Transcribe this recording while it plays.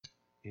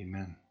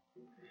Amen.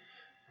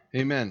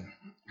 Amen.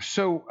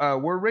 So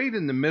we're right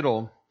in the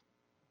middle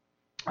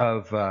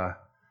of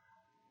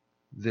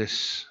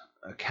this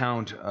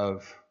account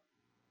of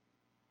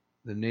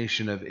the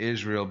nation of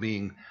Israel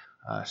being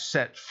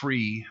set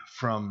free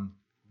from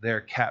their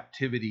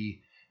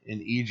captivity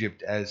in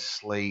Egypt as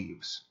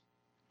slaves.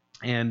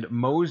 And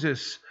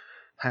Moses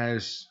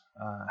has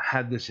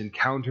had this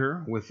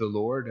encounter with the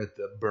Lord at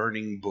the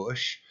burning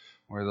bush,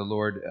 where the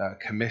Lord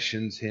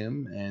commissions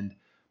him and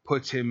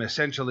puts him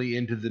essentially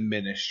into the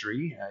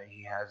ministry.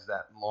 He has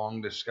that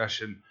long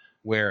discussion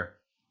where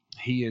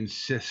he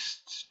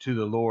insists to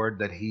the Lord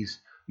that he's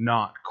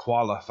not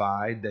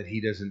qualified, that he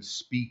doesn't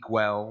speak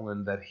well,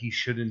 and that he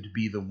shouldn't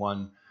be the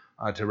one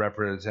to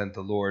represent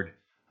the Lord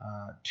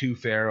to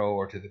Pharaoh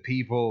or to the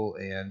people.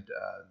 And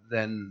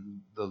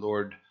then the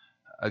Lord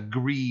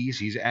agrees.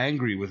 He's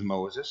angry with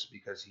Moses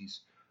because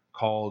he's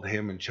called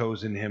him and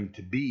chosen him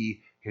to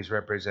be his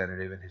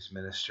representative and his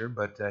minister.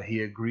 But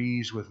he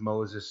agrees with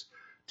Moses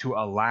to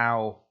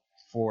allow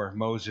for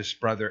Moses'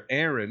 brother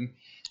Aaron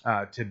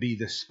to be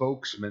the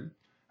spokesman.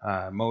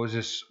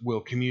 Moses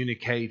will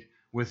communicate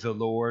with the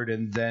Lord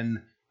and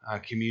then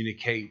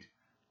communicate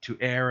to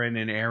Aaron,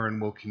 and Aaron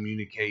will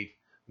communicate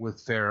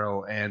with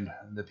Pharaoh and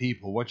the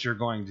people. What you're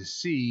going to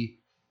see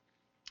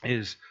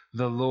is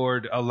the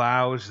Lord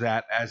allows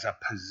that as a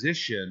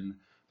position,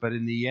 but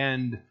in the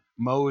end,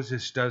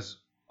 Moses does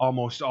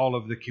almost all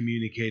of the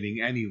communicating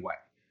anyway.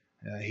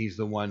 He's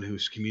the one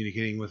who's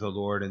communicating with the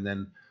Lord and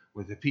then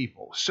with the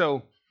people.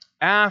 So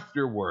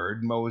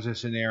afterward,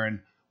 Moses and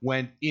Aaron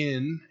went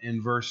in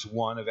verse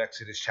 1 of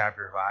Exodus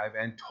chapter 5,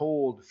 and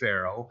told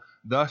Pharaoh,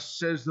 "Thus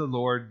says the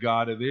Lord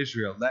God of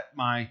Israel, let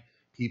my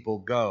people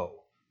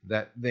go,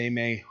 that they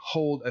may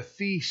hold a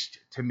feast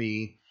to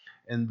me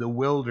in the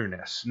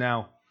wilderness."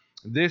 Now,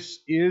 this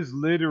is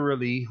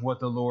literally what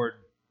the Lord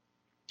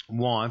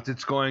wants.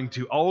 It's going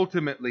to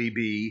ultimately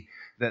be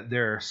that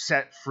they're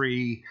set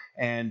free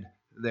and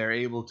they're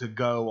able to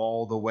go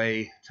all the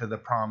way to the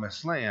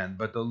promised land.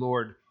 But the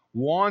Lord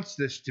wants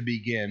this to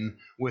begin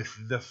with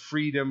the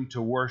freedom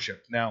to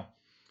worship. Now,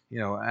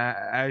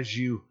 as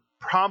you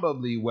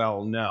probably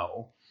well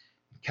know,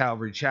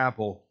 Calvary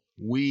Chapel,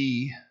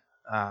 we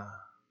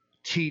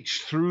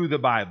teach through the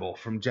Bible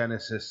from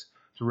Genesis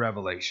to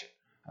Revelation.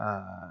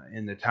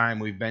 In the time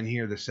we've been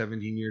here, the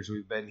 17 years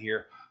we've been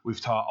here, we've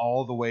taught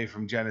all the way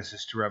from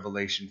Genesis to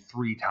Revelation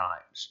 3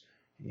 times.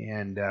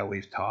 And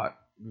we've taught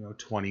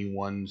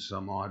 21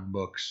 some odd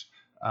books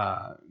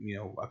a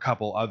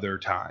couple other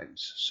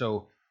times.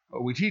 So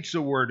we teach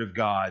the Word of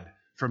God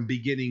from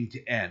beginning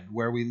to end.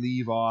 Where we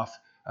leave off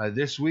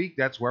this week,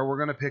 that's where we're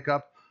going to pick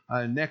up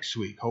next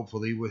week,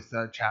 hopefully with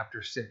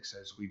chapter 6,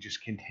 as we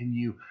just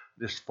continue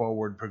this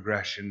forward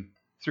progression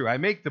through. I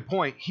make the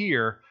point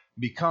here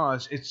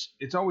because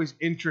it's always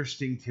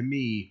interesting to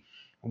me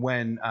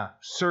when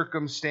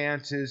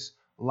circumstances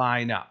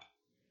line up.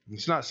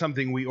 It's not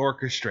something we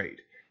orchestrate.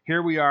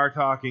 Here we are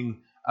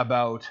talking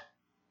about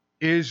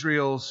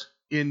Israel's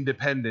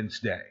Independence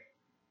Day,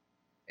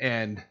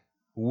 and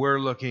we're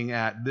looking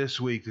at this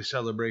week the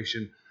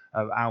celebration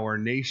of our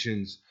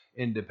nation's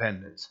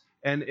independence.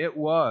 And it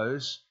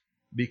was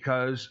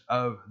because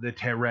of the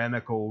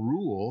tyrannical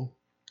rule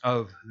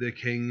of the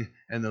king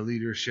and the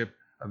leadership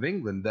of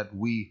England that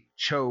we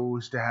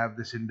chose to have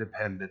this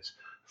independence.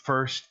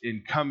 First,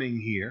 in coming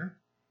here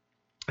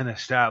and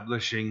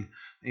establishing,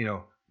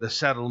 the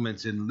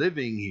settlements and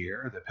living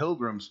here, the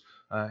pilgrims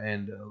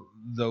and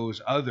those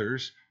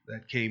others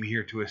that came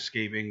here to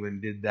escape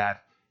England did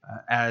that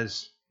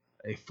as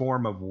a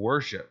form of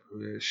worship,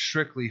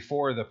 strictly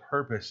for the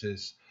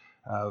purposes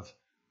of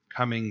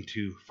coming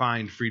to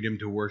find freedom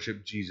to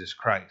worship Jesus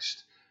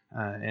Christ.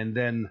 And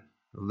then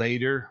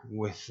later,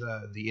 with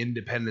the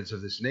independence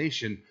of this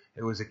nation,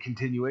 it was a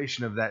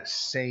continuation of that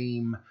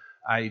same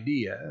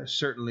idea.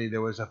 Certainly, there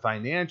was a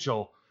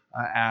financial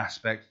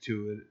aspect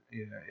to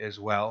it as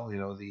well,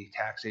 the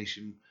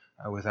taxation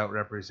without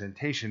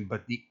representation,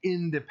 but the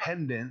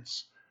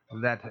independence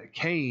that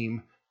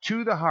came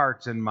to the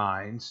hearts and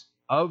minds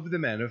of the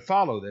men who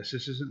follow this.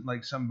 This isn't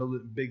like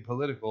some big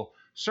political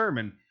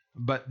sermon,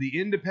 but the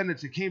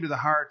independence that came to the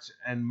hearts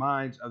and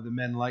minds of the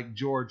men like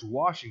George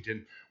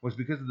Washington was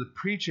because of the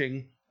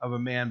preaching of a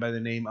man by the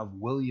name of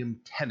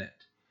William Tennent.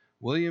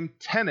 William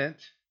Tennent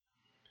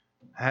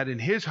had in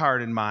his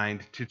heart and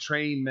mind to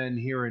train men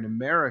here in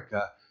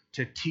America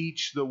to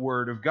teach the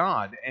Word of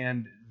God.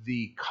 And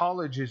the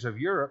colleges of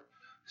Europe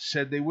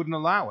said they wouldn't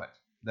allow it,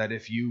 that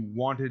if you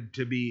wanted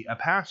to be a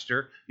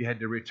pastor, you had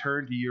to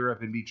return to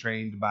Europe and be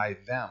trained by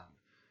them.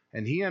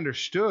 And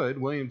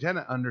William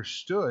Tennent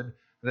understood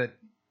that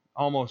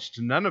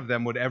almost none of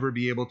them would ever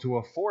be able to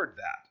afford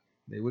that.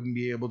 They wouldn't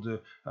be able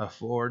to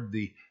afford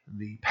the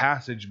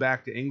passage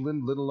back to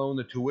England, let alone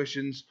the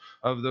tuitions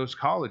of those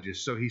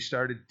colleges. So he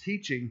started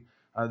teaching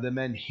the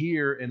men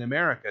here in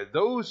America.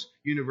 Those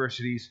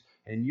universities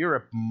in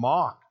Europe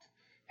mocked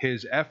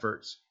his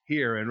efforts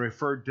here and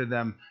referred to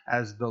them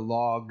as the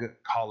log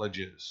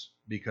colleges,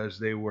 because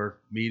they were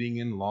meeting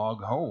in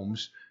log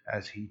homes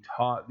as he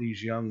taught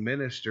these young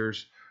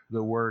ministers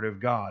the Word of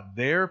God.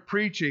 Their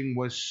preaching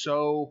was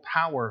so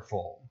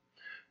powerful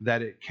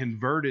that it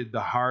converted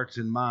the hearts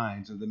and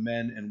minds of the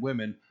men and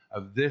women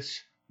of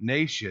this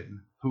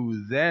nation,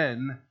 who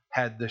then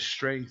had the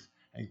strength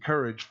and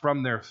courage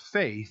from their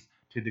faith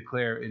to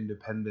declare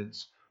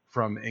independence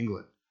from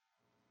England.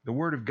 The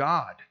Word of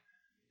God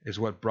is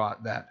what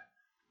brought that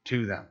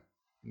to them.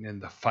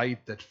 And the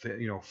fight that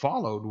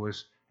followed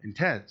was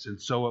intense,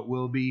 and so it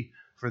will be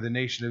for the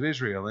nation of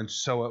Israel, and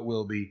so it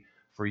will be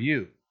for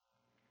you.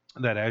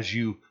 That as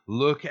you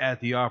look at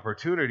the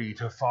opportunity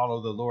to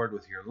follow the Lord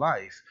with your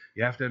life,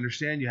 you have to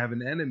understand you have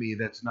an enemy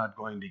that's not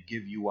going to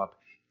give you up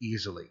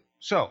easily.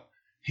 So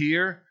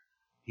here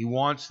he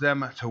wants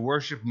them to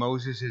worship.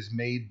 Moses has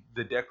made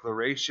the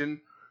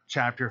declaration.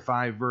 Chapter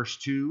 5, verse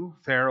 2,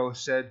 Pharaoh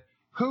said,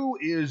 "Who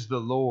is the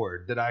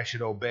Lord that I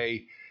should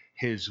obey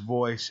his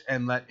voice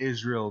and let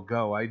Israel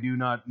go? I do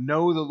not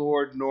know the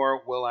Lord,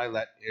 nor will I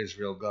let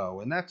Israel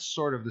go." And that's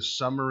sort of the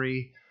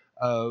summary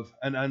of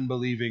an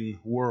unbelieving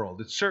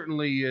world. It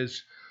certainly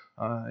is,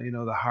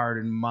 the heart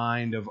and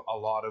mind of a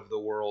lot of the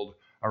world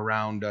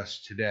around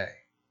us today.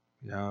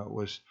 It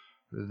was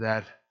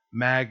that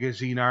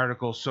magazine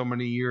article so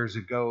many years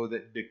ago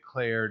that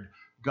declared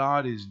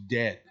God is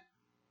dead.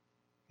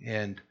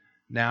 And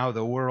now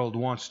the world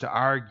wants to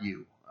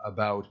argue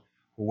about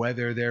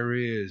whether there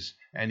is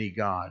any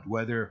God,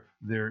 whether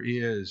there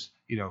is,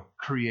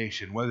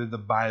 creation, whether the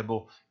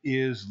Bible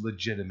is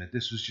legitimate.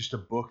 This was just a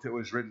book that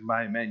was written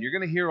by men. You're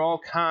going to hear all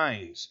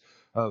kinds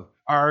of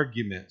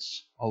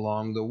arguments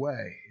along the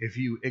way. If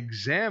you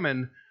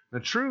examine the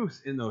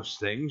truth in those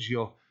things,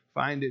 you'll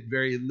find it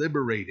very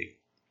liberating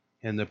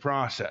in the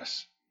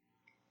process.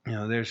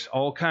 There's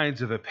all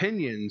kinds of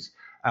opinions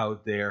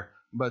out there,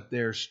 but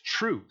there's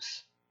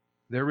truth.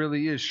 There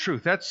really is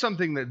truth. That's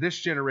something that this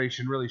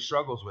generation really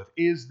struggles with.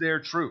 Is there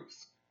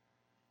truth?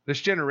 This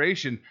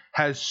generation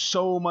has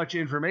so much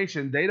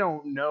information, they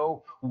don't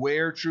know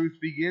where truth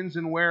begins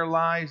and where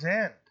lies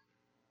end.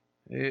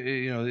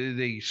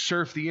 They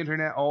surf the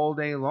internet all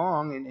day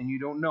long, and you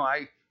don't know.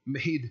 I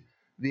made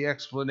the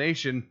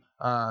explanation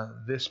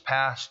this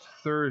past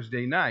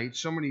Thursday night.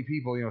 So many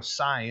people,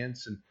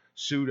 science and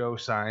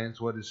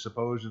pseudoscience, what is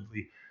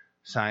supposedly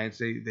science,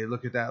 they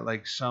look at that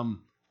like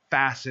some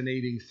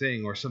fascinating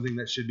thing or something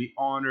that should be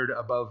honored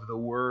above the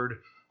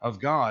Word of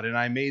God. And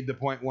I made the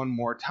point one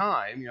more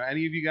time.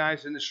 Any of you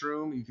guys in this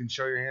room, you can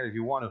show your hand if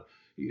you want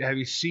to. Have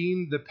you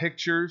seen the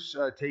pictures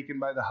taken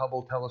by the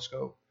Hubble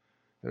telescope?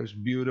 Those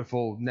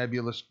beautiful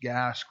nebulous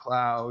gas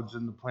clouds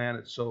and the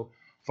planets so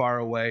far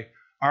away.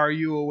 Are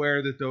you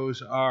aware that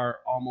those are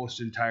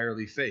almost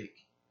entirely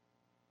fake?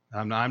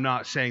 I'm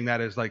not saying that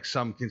as like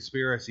some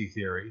conspiracy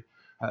theory.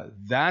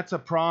 That's a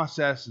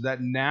process that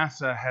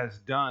NASA has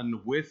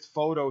done with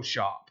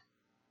Photoshop.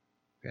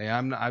 Okay,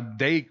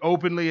 they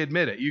openly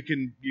admit it. You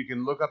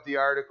can look up the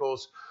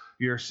articles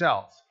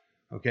yourself.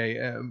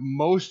 Okay,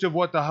 most of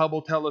what the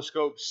Hubble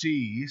telescope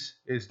sees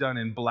is done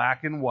in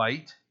black and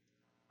white,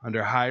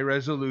 under high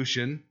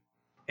resolution,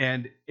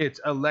 and it's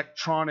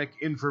electronic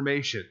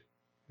information.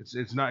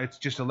 It's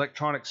just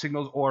electronic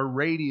signals or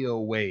radio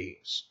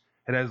waves.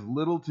 It has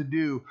little to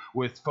do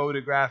with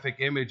photographic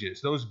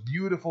images. Those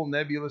beautiful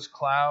nebulous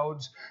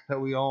clouds that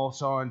we all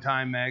saw in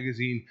Time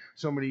magazine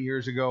so many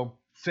years ago,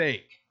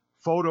 fake.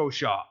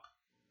 Photoshop.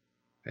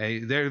 Okay,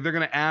 they're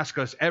going to ask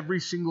us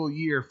every single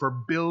year for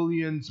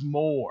billions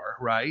more,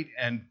 right?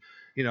 And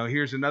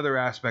here's another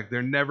aspect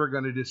they're never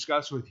going to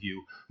discuss with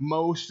you.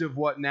 Most of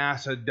what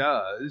NASA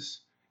does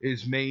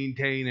is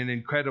maintain an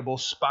incredible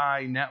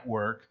spy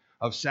network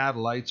of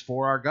satellites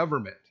for our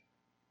government.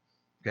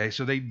 Okay,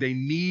 so they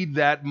need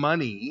that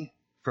money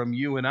from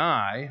you and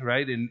I,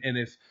 right? And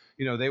if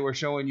they were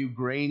showing you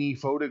grainy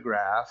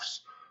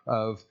photographs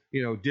of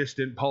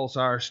distant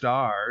pulsar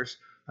stars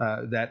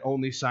that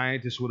only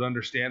scientists would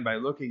understand by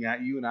looking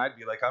at you, and I'd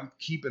be like, I'm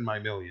keeping my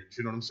millions.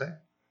 You know what I'm saying?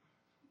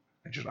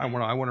 I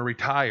want to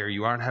retire.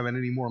 You aren't having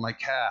any more of my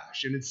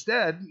cash. And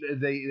instead,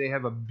 they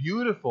have a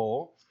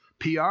beautiful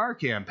PR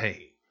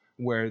campaign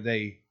where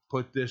they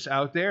put this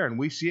out there, and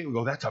we see it and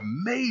go, that's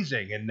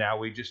amazing. And now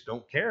we just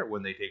don't care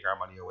when they take our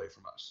money away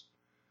from us.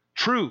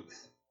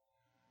 Truth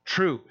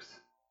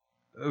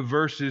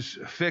versus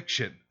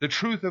fiction. The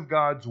truth of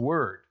God's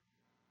Word.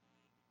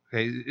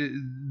 Okay,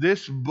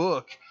 this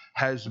book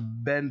has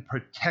been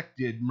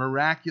protected,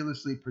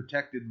 miraculously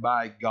protected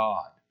by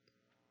God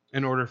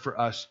in order for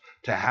us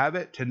to have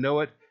it, to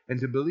know it, and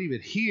to believe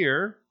it.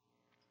 Here,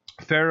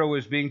 Pharaoh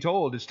is being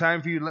told, it's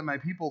time for you to let my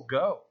people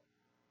go.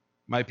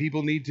 My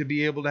people need to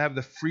be able to have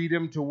the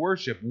freedom to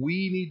worship.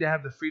 We need to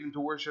have the freedom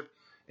to worship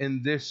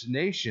in this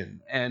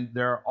nation. And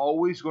there are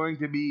always going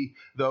to be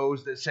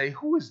those that say,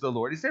 who is the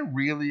Lord? Is there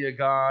really a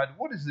God?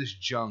 What is this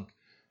junk,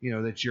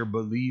 that you're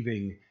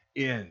believing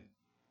in?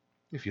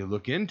 If you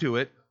look into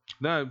it,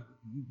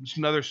 it's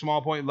another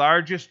small point.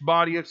 Largest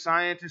body of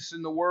scientists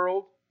in the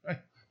world.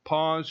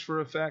 Pause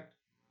for effect.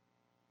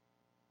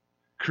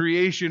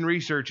 Creation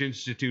Research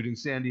Institute in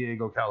San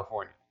Diego,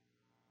 California.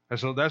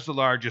 That's the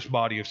largest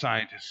body of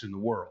scientists in the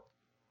world.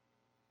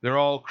 They're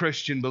all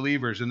Christian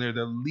believers, and they're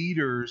the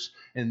leaders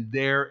in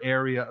their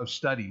area of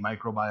study,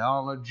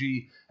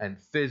 microbiology and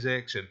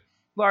physics, and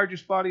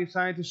largest body of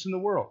scientists in the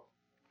world.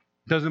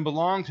 Doesn't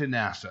belong to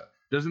NASA,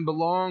 doesn't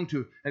belong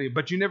to any,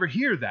 but you never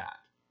hear that.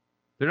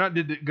 They're not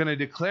going to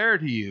declare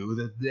to you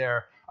that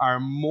there are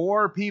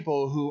more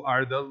people who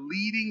are the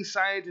leading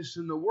scientists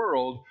in the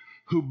world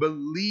who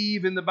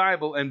believe in the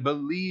Bible and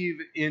believe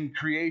in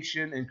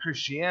creation and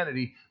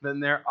Christianity than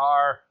there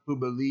are who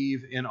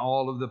believe in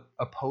all of the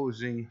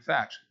opposing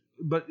facts.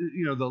 But,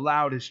 the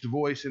loudest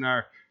voice in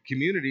our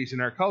communities,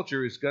 in our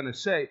culture, is going to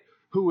say,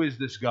 who is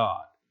this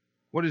God?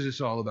 What is this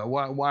all about?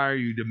 Why are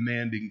you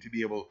demanding to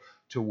be able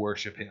to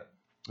worship him?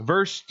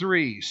 Verse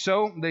 3,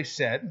 so they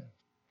said,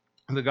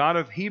 the God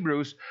of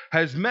Hebrews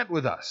has met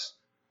with us.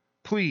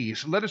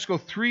 Please, let us go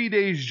 3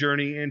 days'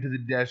 journey into the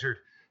desert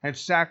and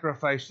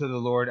sacrifice to the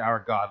Lord our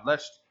God,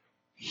 lest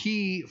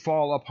he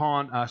fall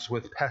upon us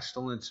with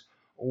pestilence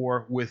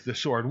or with the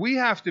sword. We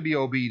have to be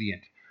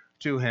obedient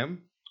to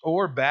him,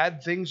 or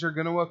bad things are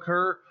going to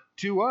occur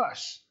to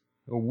us.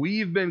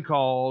 We've been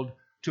called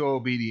to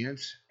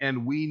obedience,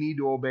 and we need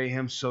to obey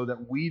him so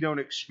that we don't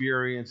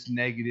experience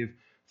negative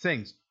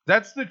things.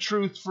 That's the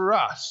truth for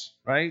us,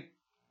 right?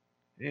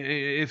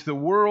 If the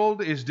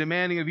world is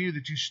demanding of you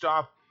that you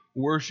stop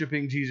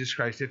worshiping Jesus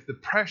Christ, if the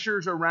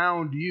pressures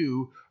around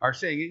you are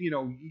saying,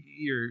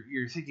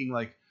 you're thinking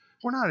like,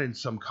 we're not in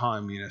some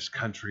communist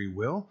country,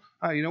 Will.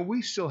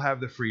 We still have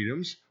the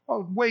freedoms.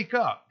 Well, wake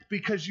up,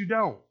 because you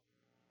don't.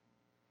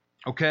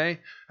 Okay?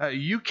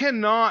 You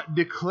cannot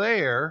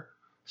declare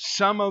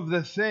some of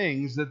the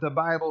things that the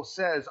Bible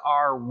says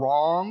are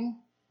wrong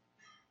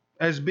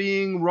as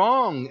being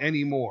wrong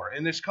anymore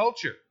in this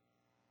culture.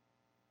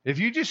 If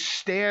you just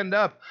stand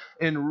up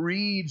and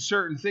read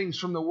certain things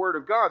from the Word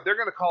of God, they're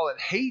going to call it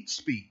hate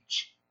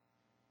speech.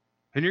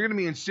 And you're going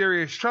to be in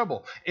serious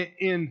trouble.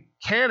 In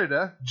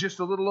Canada, just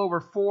a little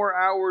over 4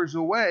 hours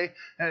away,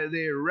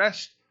 they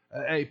arrest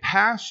a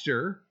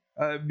pastor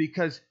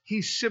because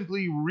he's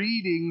simply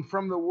reading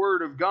from the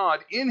Word of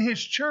God in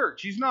his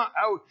church. He's not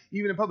out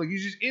even in public.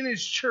 He's just in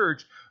his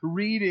church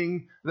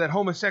reading that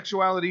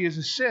homosexuality is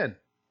a sin,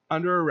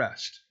 under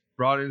arrest,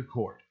 brought into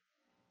court.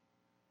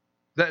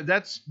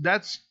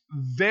 That's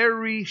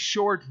very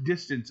short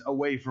distance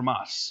away from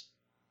us.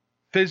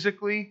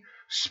 Physically,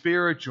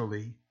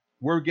 spiritually,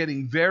 we're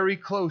getting very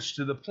close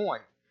to the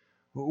point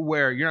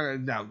where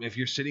now if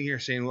you're sitting here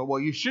saying, well,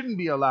 you shouldn't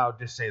be allowed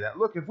to say that.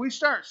 Look, if we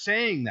start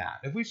saying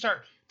that, if we start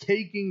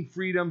taking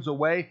freedoms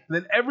away,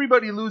 then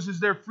everybody loses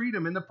their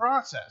freedom in the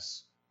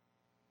process.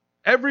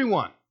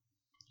 Everyone.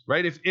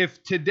 Right?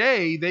 If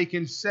today they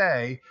can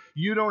say,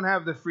 you don't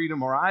have the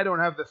freedom, or I don't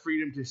have the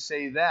freedom to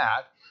say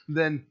that,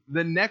 then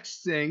the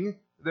next thing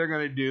they're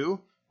going to do,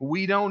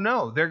 we don't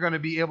know. They're going to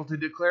be able to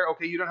declare,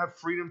 okay, you don't have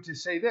freedom to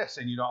say this,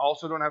 and you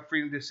also don't have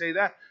freedom to say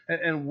that.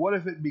 And what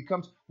if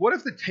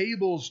the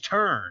tables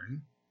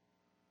turn,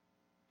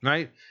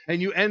 right?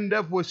 And you end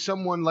up with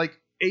someone like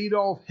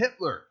Adolf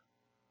Hitler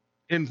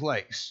in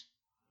place?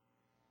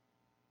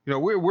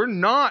 We're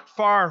not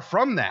far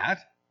from that.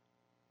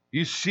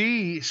 You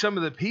see some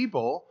of the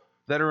people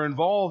that are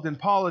involved in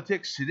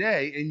politics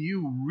today, and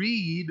you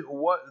read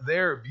what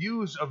their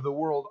views of the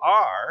world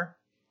are,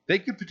 they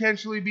could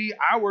potentially be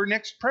our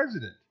next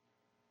president.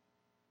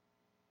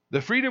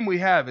 The freedom we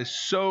have is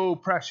so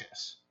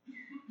precious.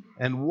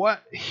 And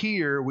what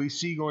here we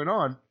see going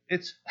on,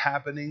 it's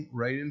happening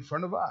right in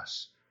front of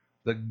us.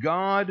 The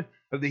God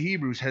of the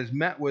Hebrews has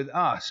met with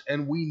us,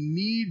 and we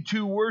need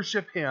to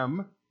worship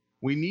him.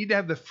 We need to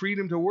have the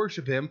freedom to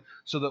worship him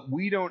so that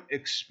we don't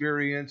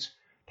experience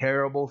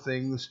terrible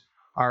things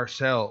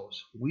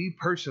ourselves. We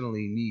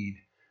personally need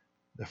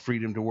the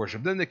freedom to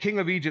worship. Then the king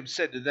of Egypt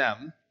said to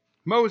them,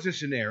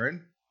 Moses and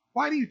Aaron,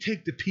 why do you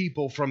take the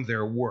people from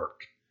their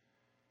work?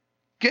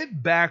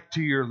 Get back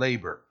to your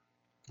labor.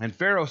 And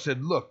Pharaoh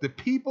said, look, the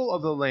people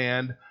of the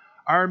land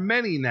are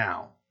many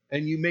now,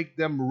 and you make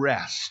them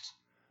rest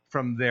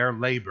from their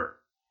labor.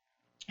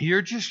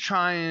 You're just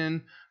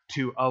trying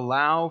to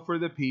allow for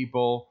the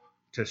people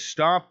to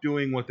stop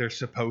doing what they're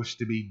supposed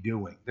to be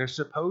doing. They're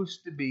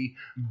supposed to be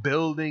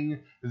building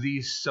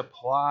these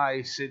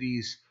supply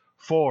cities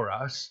for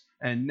us,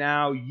 and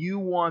now you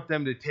want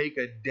them to take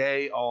a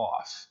day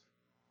off.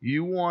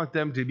 You want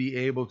them to be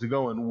able to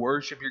go and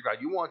worship your God.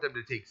 You want them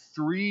to take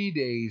 3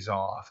 days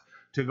off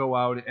to go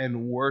out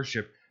and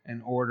worship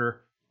in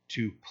order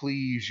to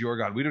please your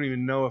God. We don't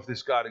even know if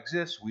this God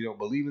exists. We don't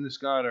believe in this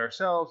God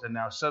ourselves, and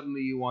now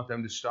suddenly you want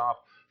them to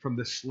stop from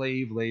the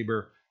slave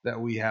labor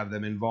that we have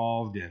them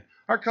involved in.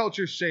 Our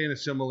culture's saying a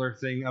similar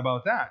thing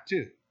about that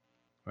too,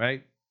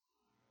 right?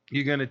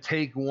 You're going to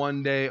take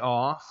 1 day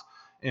off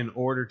in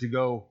order to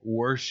go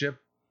worship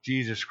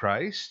Jesus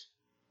Christ?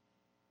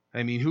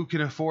 I mean, who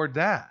can afford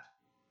that?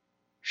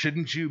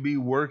 Shouldn't you be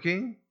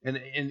working? And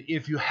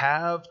if you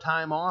have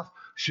time off,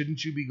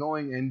 shouldn't you be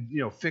going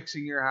and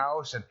fixing your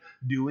house and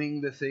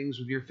doing the things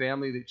with your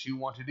family that you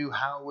want to do?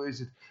 How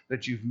is it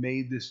that you've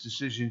made this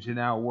decision to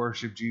now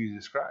worship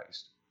Jesus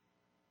Christ?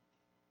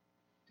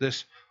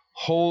 This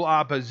whole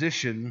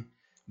opposition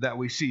that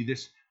we see,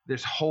 this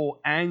this whole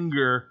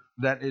anger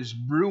that is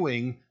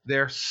brewing.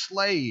 They're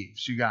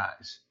slaves, you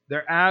guys.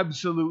 They're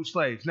absolute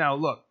slaves. Now,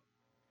 look,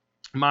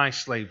 my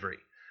slavery.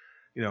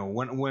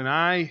 When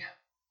I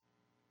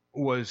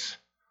was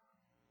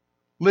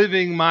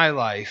living my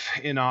life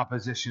in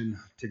opposition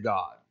to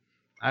God,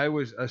 I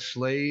was a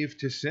slave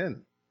to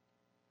sin.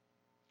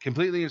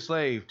 Completely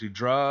enslaved to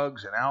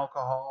drugs and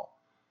alcohol,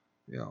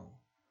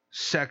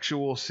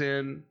 sexual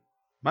sin.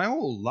 My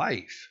whole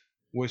life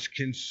was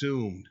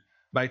consumed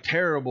by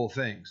terrible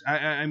things.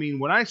 I mean,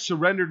 when I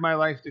surrendered my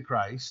life to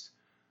Christ,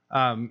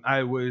 I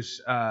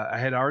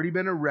had already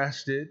been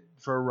arrested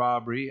for a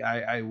robbery.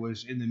 I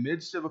was in the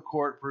midst of a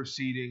court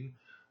proceeding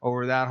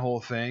over that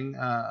whole thing.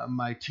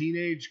 My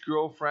teenage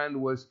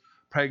girlfriend was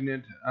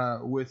pregnant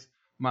with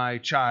my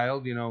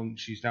child.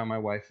 She's now my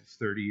wife of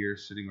 30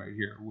 years, sitting right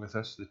here with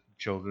us. The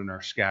children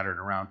are scattered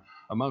around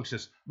amongst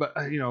us. But,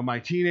 my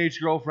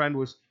teenage girlfriend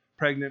was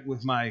pregnant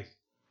with my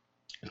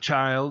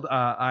child.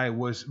 I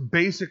was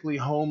basically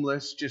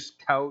homeless, just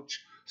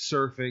couch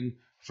surfing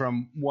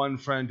from one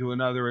friend to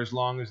another as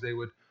long as they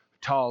would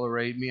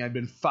tolerate me. I'd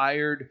been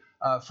fired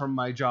from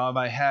my job.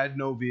 I had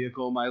no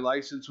vehicle. My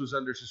license was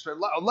under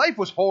suspension. Life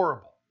was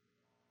horrible.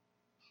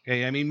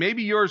 Okay, I mean,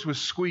 maybe yours was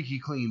squeaky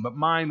clean, but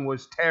mine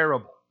was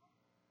terrible.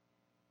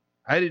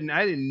 I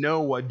didn't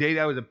know what date.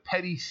 I was a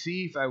petty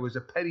thief. I was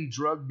a petty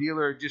drug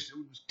dealer. It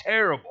was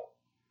terrible.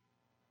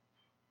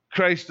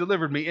 Christ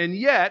delivered me. And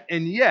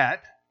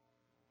yet,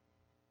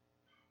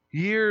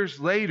 years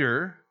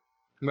later,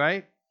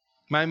 right,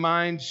 my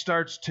mind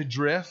starts to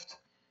drift,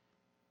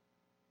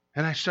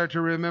 and I start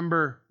to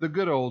remember the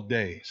good old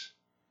days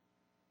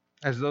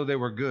as though they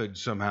were good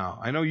somehow.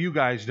 I know you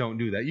guys don't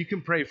do that. You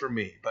can pray for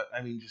me, but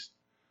I mean,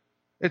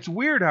 it's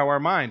weird how our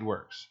mind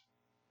works.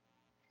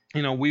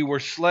 We were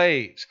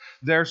slaves.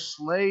 They're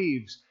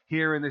slaves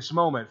here in this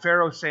moment.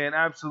 Pharaoh's saying,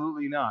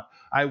 absolutely not.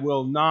 I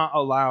will not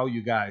allow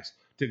you guys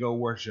to go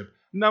worship.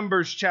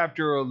 Numbers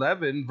chapter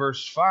 11,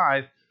 verse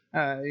 5,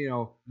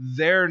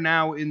 they're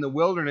now in the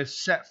wilderness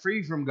set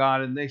free from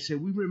God, and they say,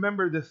 we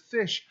remember the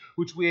fish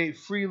which we ate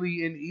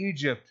freely in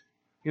Egypt.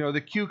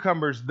 The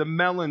cucumbers, the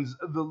melons,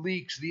 the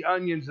leeks, the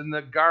onions, and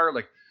the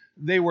garlic.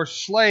 They were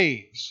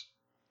slaves.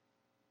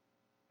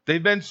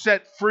 They've been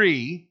set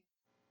free.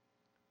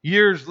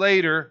 Years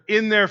later,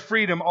 in their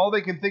freedom, all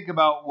they can think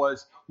about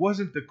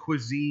wasn't the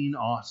cuisine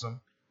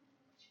awesome?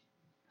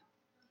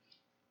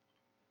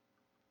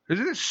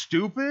 Isn't it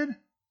stupid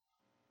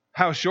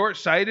how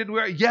short-sighted we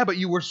are? Yeah, but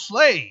you were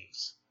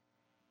slaves.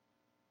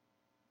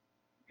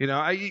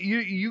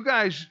 You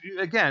guys,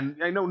 again,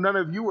 I know none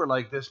of you are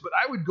like this, but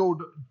I would go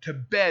to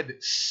bed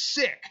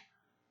sick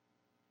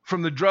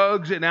from the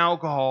drugs and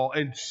alcohol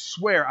and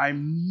swear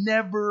I'm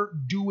never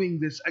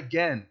doing this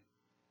again.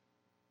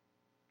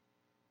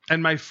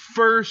 And my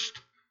first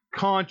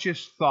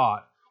conscious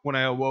thought when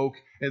I awoke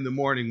in the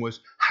morning was,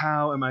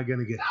 how am I going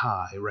to get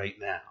high right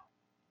now?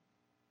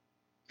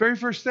 Very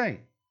first thing.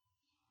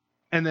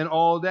 And then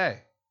all day,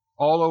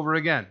 all over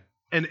again.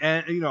 And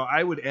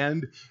I would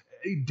end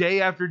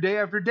day after day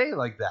after day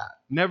like that.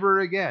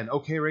 Never again.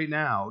 Okay, right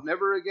now.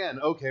 Never again.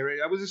 Okay, right.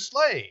 I was a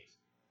slave.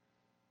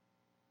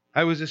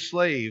 I was a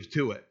slave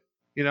to it.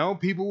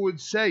 People would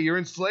say, you're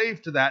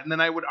enslaved to that. And then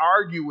I would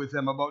argue with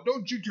them about,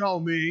 don't you tell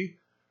me.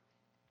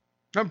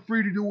 I'm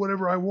free to do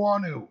whatever I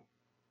want to.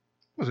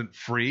 I wasn't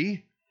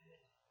free.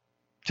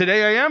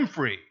 Today I am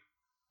free.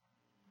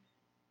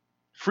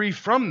 Free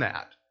from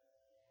that.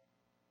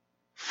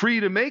 Free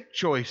to make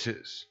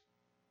choices.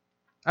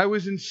 I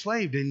was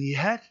enslaved, and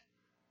yet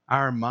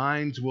our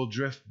minds will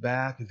drift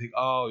back and think,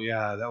 oh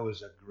yeah, that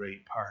was a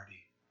great party.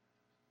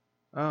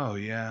 Oh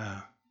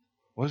yeah.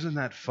 Wasn't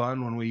that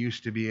fun when we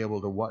used to be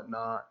able to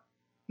whatnot?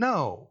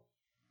 No,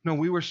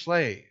 we were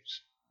slaves.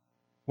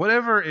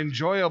 Whatever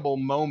enjoyable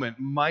moment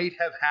might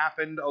have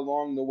happened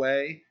along the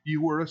way,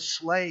 you were a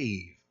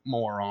slave,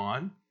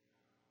 moron.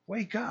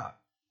 Wake up.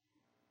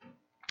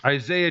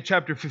 Isaiah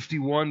chapter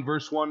 51,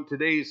 verse 1,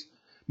 today's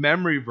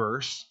memory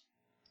verse.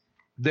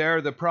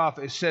 There the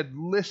prophet said,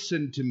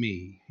 listen to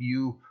me,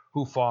 you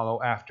who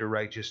follow after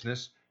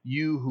righteousness,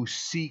 you who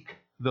seek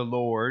the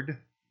Lord.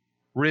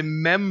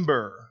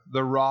 Remember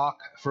the rock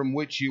from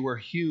which you were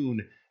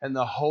hewn and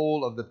the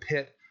hole of the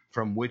pit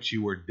from which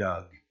you were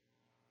dug.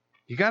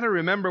 You got to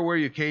remember where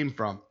you came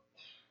from.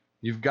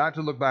 You've got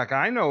to look back.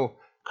 I know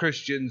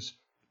Christians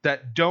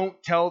that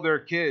don't tell their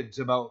kids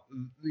about,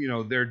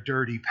 their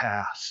dirty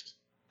past.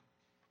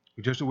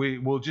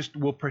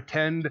 We'll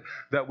pretend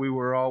that we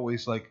were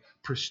always like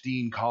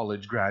pristine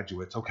college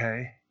graduates,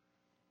 okay?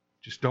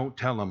 Just don't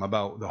tell them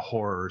about the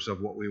horrors of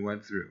what we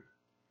went through.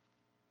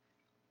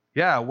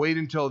 Yeah, wait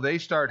until they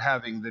start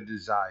having the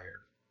desire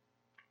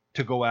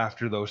to go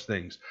after those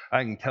things.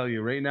 I can tell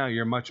you right now,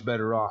 you're much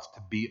better off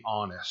to be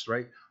honest,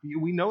 right?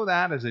 We know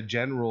that as a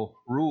general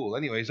rule.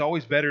 Anyway, it's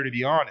always better to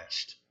be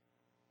honest.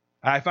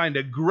 I find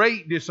a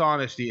great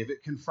dishonesty. If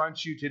it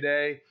confronts you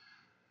today,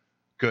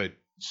 good.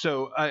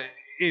 So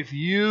if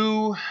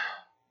you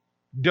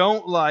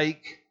don't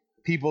like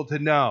people to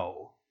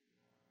know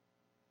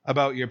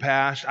about your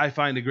past, I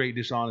find a great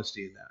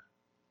dishonesty in that.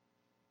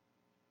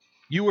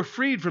 You were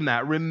freed from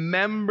that.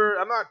 Remember,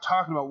 I'm not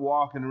talking about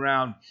walking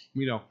around,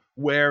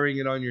 wearing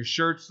it on your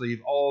shirt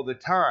sleeve all the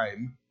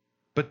time.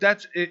 But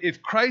that's,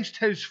 if Christ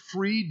has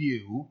freed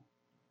you,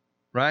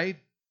 right,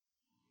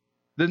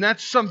 then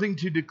that's something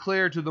to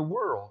declare to the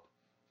world.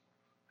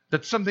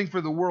 That's something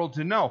for the world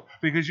to know,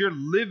 because you're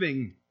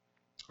living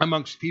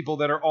amongst people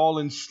that are all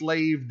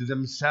enslaved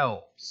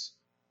themselves.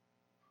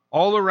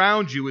 All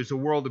around you is a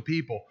world of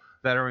people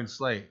that are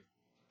enslaved.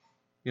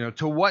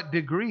 To what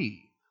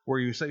degree were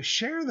you enslaved?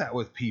 Share that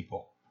with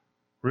people.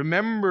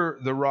 Remember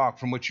the rock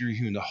from which you were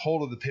hewn, the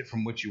hole of the pit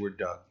from which you were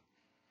dug.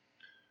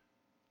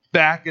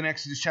 Back in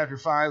Exodus chapter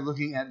 5,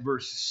 looking at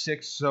verse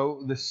 6,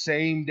 so the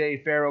same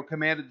day Pharaoh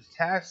commanded the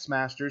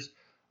taskmasters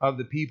of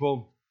the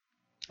people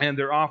and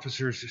their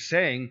officers,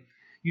 saying,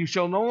 "You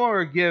shall no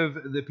longer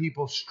give the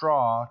people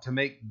straw to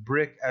make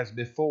brick as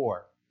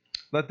before.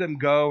 Let them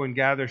go and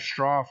gather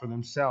straw for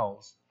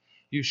themselves.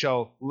 You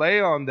shall lay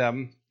on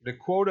them the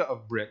quota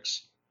of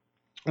bricks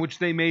which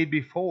they made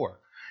before.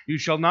 You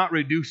shall not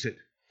reduce it,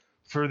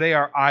 for they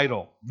are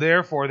idle.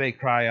 Therefore they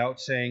cry out,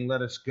 saying,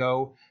 Let us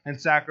go and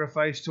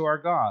sacrifice to our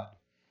God.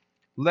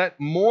 Let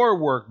more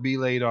work be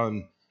laid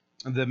on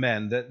the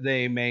men, that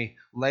they may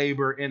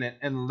labor in it,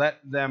 and let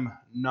them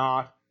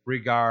not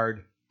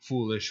regard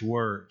foolish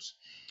words."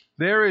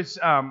 There is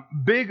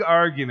big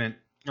argument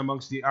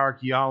amongst the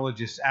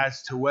archaeologists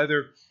as to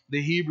whether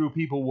the Hebrew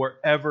people were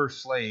ever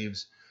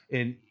slaves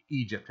in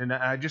Egypt. And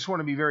I just want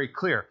to be very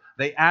clear.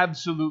 They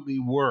absolutely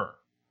were.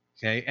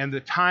 Okay? And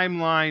the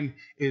timeline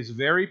is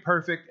very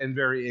perfect and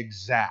very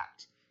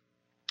exact.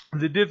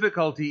 The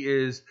difficulty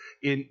is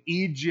in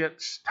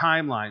Egypt's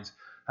timelines.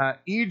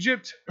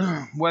 Egypt,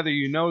 whether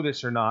you know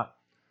this or not,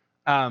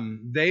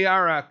 they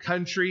are a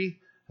country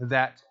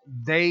that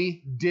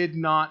they did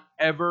not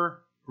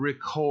ever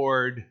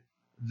record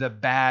the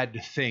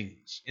bad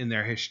things in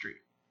their history.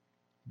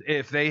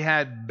 If they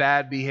had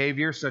bad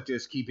behavior, such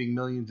as keeping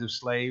millions of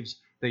slaves,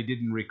 they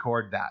didn't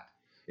record that.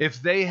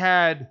 If they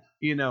had,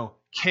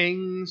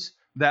 kings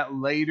that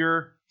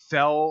later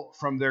fell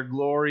from their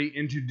glory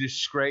into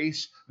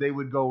disgrace, they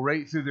would go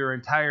right through their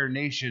entire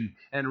nation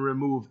and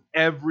remove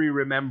every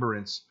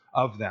remembrance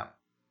of them.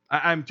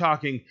 I'm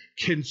talking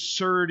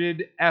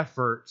concerted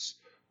efforts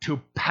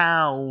to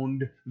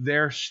pound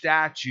their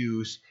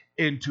statues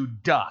into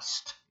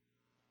dust,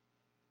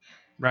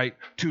 right?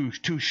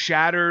 To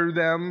shatter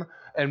them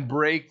and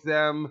break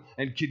them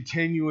and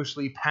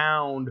continuously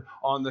pound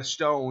on the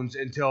stones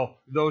until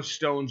those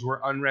stones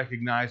were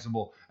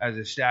unrecognizable as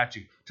a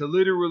statue. To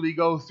literally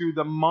go through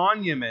the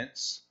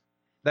monuments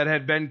that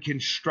had been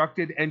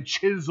constructed and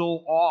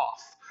chisel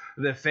off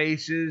the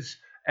faces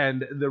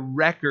and the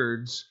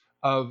records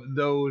of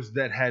those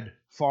that had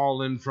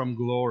fallen from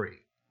glory.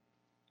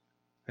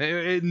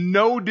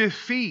 No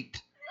defeat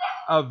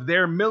of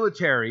their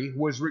military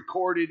was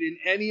recorded in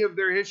any of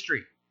their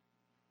history.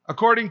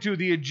 According to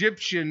the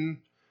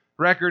Egyptian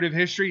record of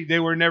history, they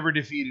were never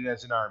defeated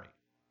as an army.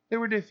 They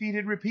were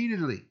defeated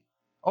repeatedly,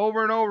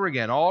 over and over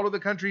again, all of the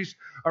countries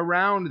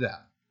around them.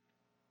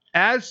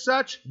 As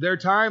such, their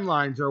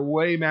timelines are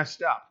way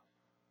messed up.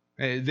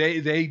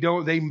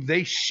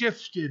 They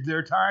shifted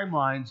their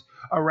timelines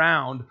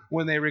around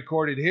when they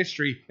recorded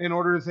history in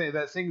order to say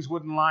that things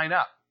wouldn't line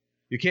up.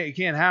 You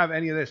can't have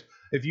any of this.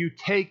 If you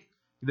take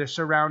the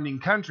surrounding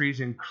countries,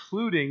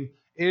 including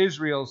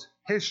Israel's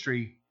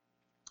history,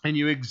 and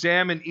you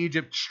examine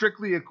Egypt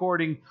strictly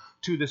according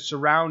to the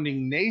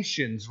surrounding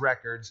nations'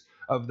 records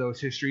of those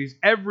histories,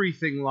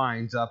 everything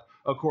lines up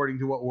according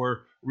to what we're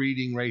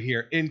reading right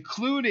here,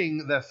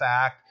 including the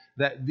fact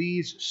that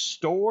these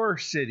store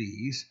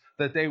cities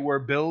that they were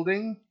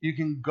building, you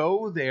can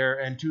go there,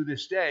 and to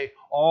this day,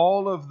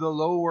 all of the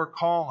lower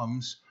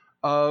columns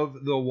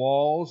of the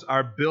walls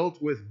are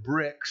built with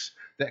bricks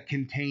that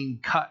contain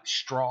cut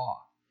straw.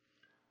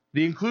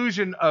 The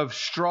inclusion of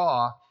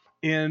straw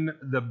in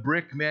the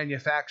brick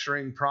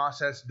manufacturing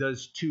process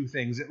does two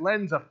things. It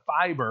lends a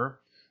fiber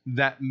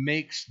that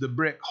makes the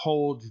brick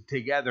hold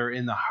together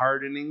in the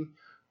hardening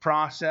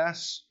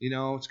process.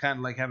 It's kind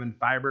of like having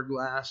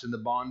fiberglass in the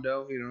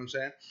Bondo, you know what I'm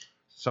saying?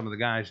 Some of the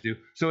guys do.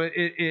 So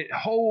it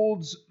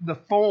holds the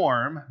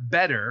form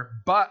better,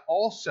 but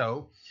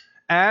also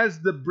as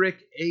the brick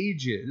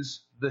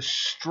ages, the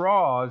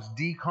straw's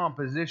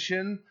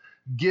decomposition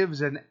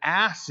gives an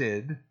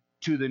acid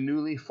to the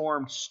newly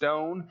formed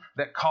stone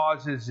that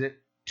causes it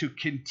to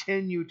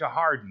continue to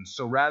harden.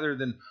 So rather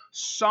than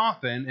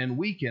soften and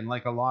weaken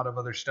like a lot of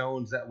other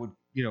stones that would,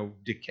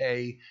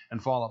 decay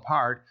and fall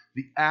apart,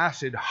 the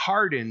acid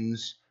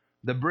hardens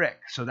the brick.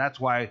 So that's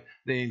why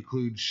they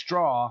include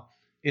straw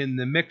in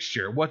the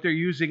mixture. What they're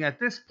using at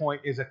this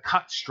point is a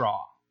cut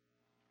straw.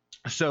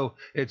 So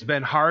it's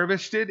been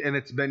harvested and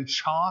it's been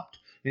chopped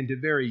into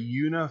very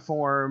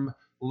uniform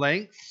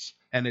lengths,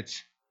 and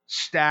it's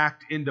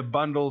stacked into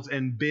bundles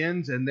and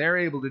bins, and they're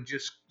able to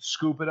just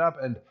scoop it up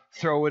and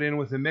throw it in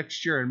with the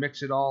mixture and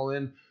mix it all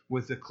in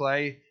with the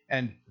clay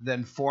and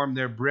then form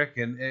their brick,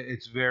 and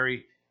it's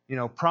very,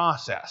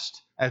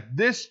 processed. At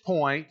this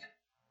point,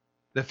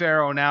 the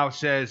Pharaoh now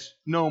says,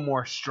 no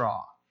more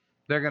straw.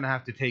 They're going to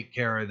have to take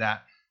care of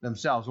that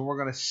themselves. And we're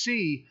going to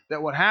see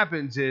that what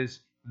happens is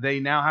they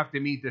now have to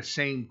meet the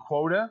same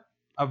quota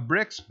of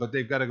bricks, but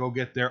they've got to go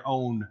get their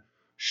own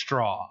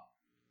straw.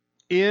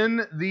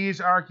 In these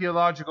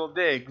archaeological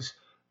digs,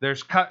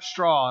 there's cut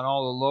straw on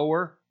all the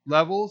lower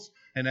levels,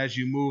 and as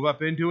you move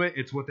up into it,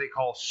 it's what they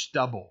call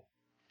stubble.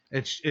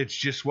 It's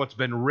just what's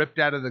been ripped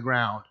out of the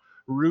ground.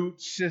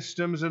 Root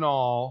systems and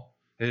all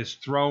is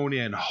thrown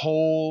in.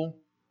 Whole,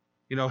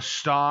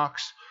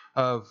 stalks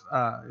of,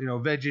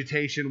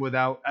 vegetation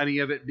without any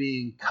of it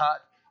being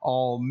cut,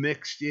 all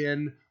mixed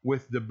in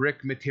with the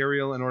brick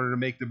material in order to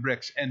make the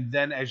bricks. And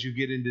then as you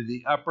get into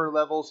the upper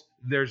levels,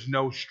 there's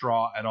no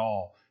straw at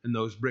all, and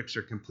those bricks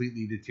are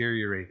completely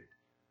deteriorated.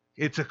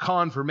 It's a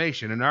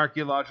confirmation, an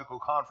archaeological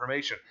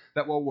confirmation,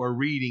 that what we're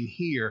reading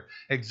here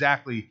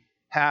exactly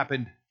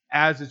happened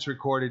as it's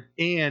recorded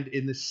and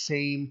in the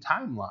same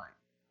timeline.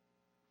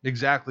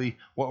 Exactly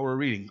what we're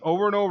reading.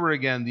 Over and over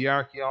again, the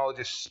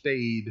archaeologist's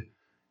spade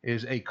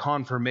is a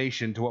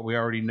confirmation to what we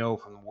already know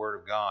from the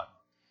Word of God.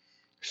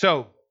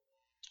 So,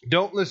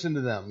 don't listen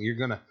to them. You're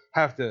going to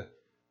have to,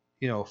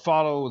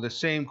 follow the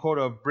same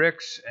quota of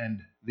bricks,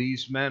 and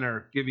these men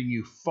are giving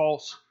you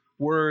false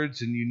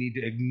words, and you need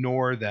to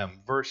ignore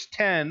them. Verse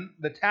 10,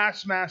 the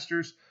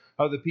taskmasters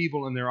of the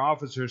people and their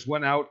officers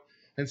went out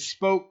and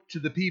spoke to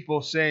the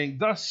people, saying,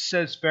 "Thus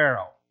says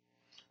Pharaoh,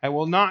 I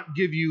will not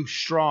give you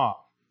straw.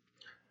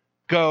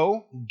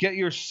 Go, get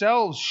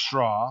yourselves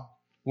straw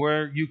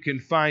where you can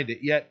find it,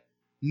 yet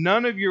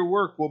none of your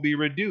work will be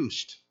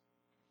reduced."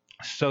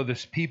 So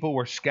this people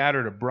were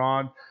scattered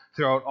abroad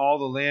throughout all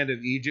the land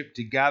of Egypt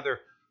to gather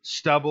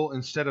stubble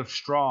instead of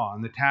straw,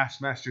 and the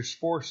taskmasters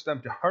forced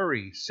them to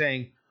hurry,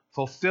 saying,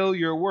 "Fulfill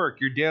your work,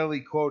 your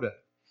daily quota."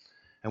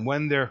 And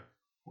when there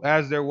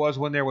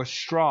was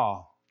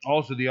straw,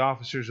 also the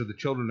officers of the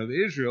children of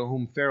Israel,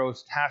 whom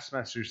Pharaoh's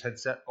taskmasters had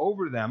set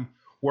over them,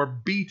 were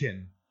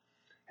beaten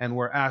and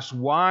were asked,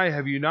 "Why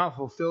have you not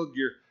fulfilled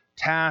your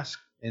task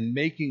in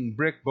making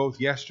brick both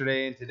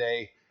yesterday and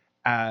today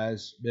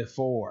as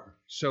before?"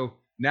 So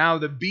now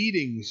the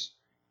beatings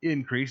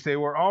increase. They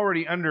were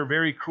already under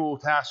very cruel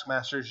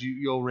taskmasters.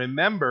 You'll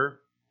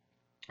remember,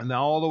 and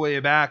all the way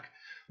back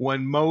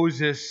when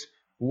Moses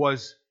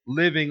was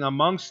living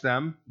amongst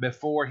them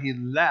before he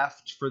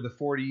left for the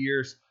 40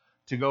 years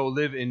to go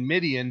live in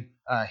Midian,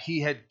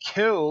 he had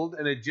killed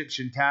an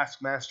Egyptian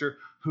taskmaster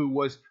who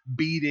was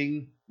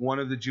beating one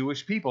of the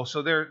Jewish people.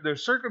 So their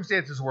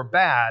circumstances were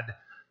bad,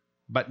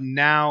 but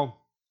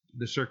now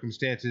the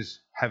circumstances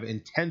have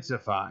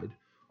intensified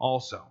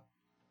also.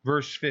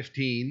 Verse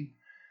 15,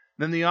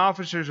 then the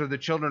officers of the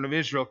children of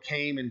Israel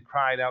came and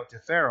cried out to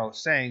Pharaoh,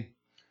 saying,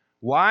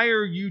 "Why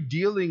are you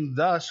dealing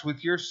thus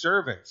with your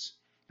servants?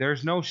 There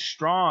is no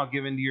straw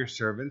given to your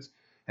servants,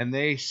 and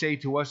they say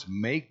to us,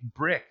 'Make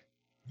brick.'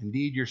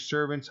 Indeed, your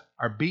servants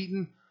are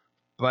beaten,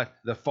 but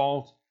the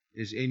fault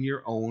is in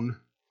your own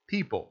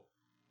people."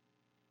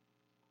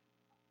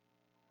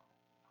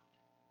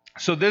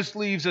 So this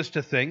leaves us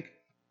to think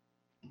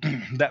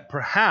that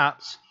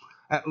perhaps,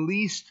 at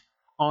least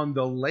on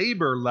the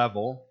labor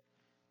level,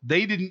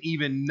 they didn't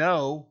even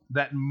know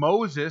that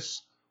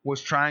Moses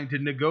was trying to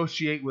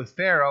negotiate with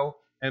Pharaoh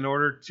in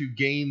order to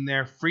gain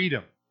their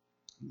freedom.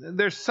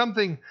 There's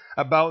something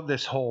about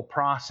this whole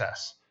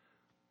process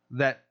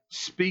that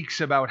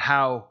speaks about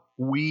how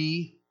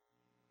we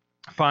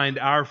find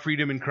our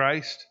freedom in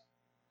Christ.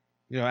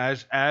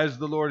 As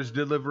the Lord is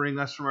delivering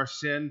us from our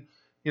sin,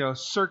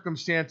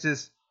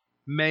 circumstances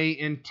may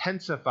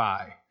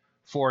intensify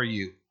for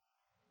you.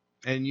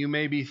 And you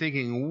may be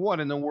thinking, what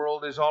in the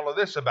world is all of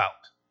this about?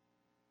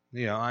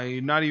 I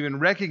not even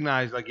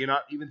recognize, you're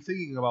not even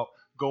thinking about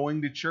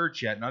going to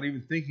church yet, not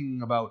even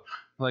thinking about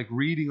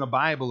reading a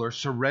Bible or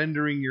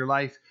surrendering your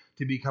life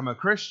to become a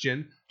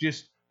Christian.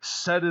 Just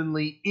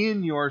suddenly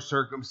in your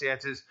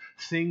circumstances,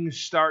 things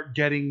start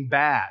getting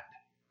bad.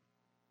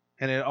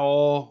 And it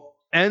all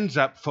ends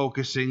up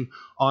focusing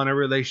on a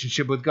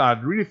relationship with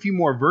God. Read a few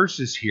more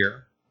verses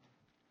here.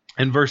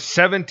 In verse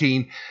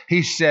 17,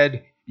 he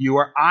said, "You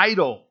are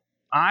idle.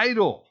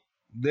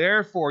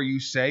 Therefore you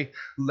say,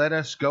 'Let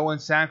us go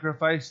and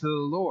sacrifice to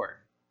the Lord.'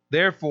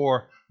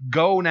 Therefore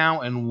go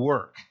now and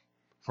work.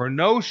 For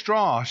no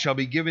straw shall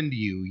be given to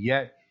you,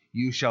 yet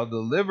you shall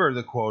deliver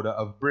the quota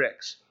of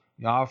bricks."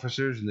 The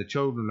officers and the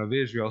children of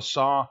Israel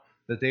saw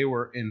that they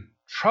were in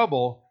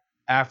trouble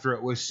after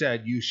it was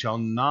said, "You shall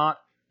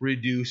not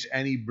reduce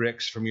any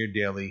bricks from your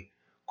daily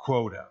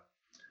quota."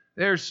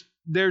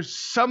 There's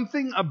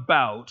something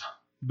about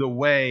the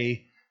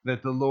way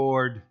that the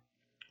Lord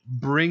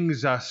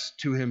brings us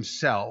to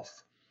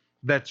himself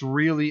that's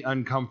really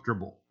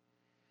uncomfortable.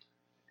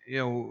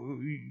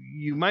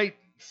 You might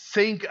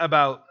think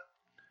about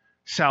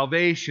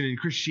salvation and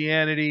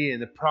Christianity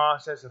and the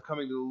process of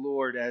coming to the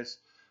Lord as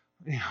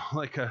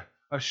like a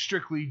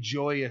strictly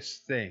joyous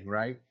thing,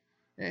 right?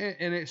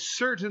 And it's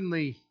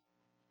certainly,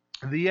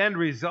 the end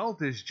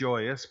result is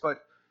joyous,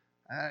 but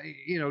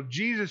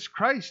Jesus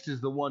Christ is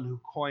the one who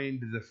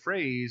coined the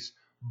phrase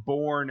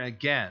 "born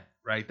again,"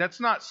 right? That's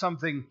not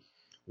something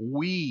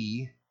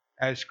we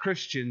as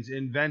Christians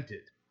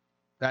invented,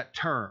 that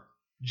term.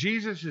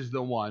 Jesus is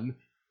the one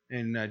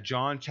in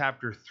John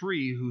chapter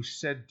 3 who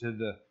said to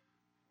the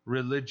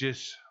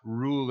religious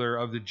ruler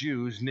of the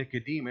Jews,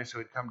 Nicodemus, who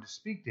had come to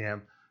speak to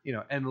him,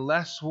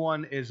 unless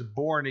one is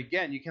born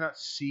again, you cannot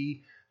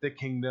see the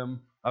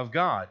kingdom of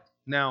God.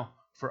 Now,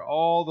 for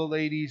all the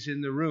ladies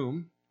in the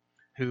room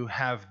who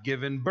have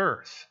given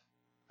birth,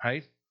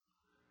 right?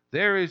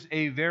 There is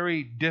a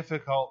very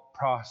difficult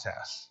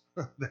process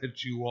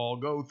that you all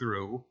go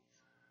through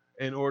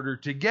in order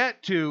to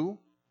get to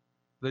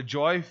the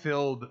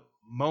joy-filled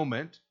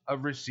moment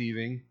of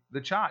receiving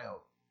the child.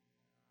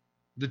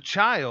 The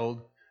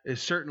child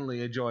is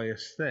certainly a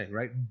joyous thing,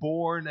 right?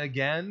 Born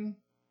again.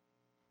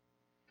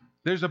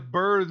 There's a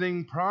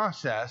birthing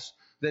process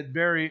that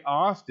very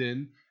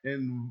often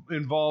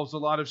involves a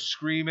lot of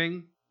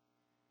screaming,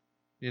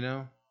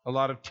 a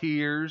lot of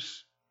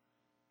tears,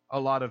 a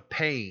lot of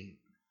pain.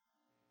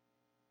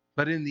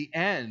 But in the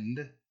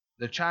end,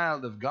 the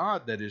child of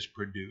God that is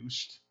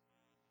produced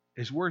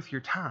is worth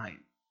your time.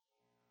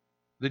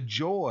 The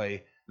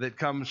joy that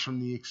comes from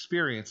the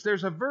experience.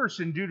 There's a verse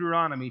in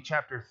Deuteronomy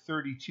chapter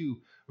 32,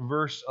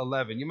 verse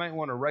 11. You might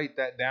want to write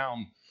that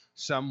down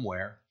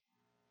somewhere.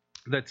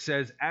 That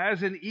says,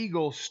 as an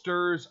eagle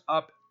stirs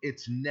up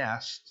its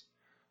nest,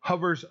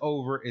 hovers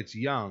over its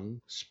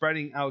young,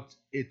 spreading out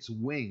its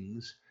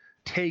wings,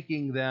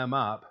 taking them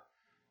up,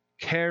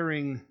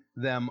 carrying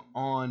them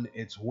on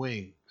its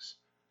wings.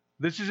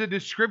 This is a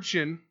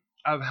description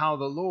of how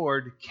the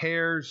Lord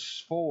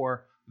cares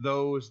for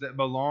those that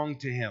belong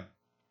to him.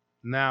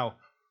 Now,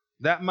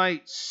 that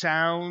might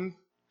sound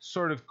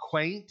sort of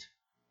quaint,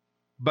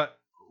 but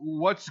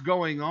what's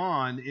going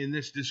on in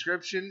this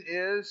description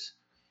is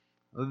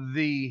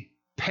the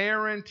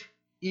parent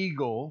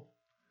eagle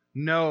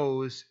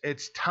knows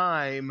it's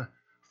time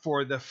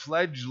for the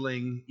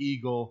fledgling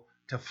eagle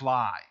to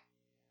fly.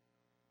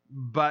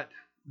 But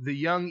the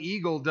young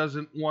eagle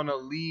doesn't want to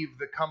leave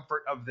the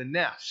comfort of the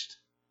nest.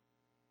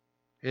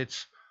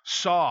 It's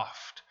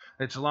soft.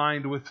 It's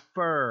lined with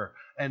fur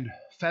and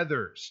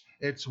feathers.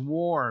 It's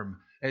warm.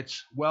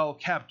 It's well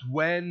kept.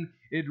 When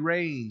it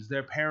rains,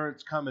 their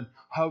parents come and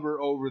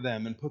hover over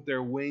them and put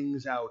their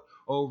wings out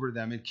over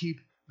them and keep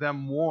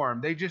them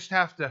warm. They just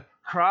have to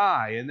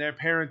cry, and their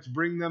parents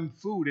bring them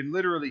food and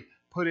literally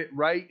put it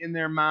right in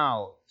their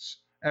mouths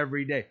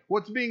every day.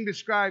 What's being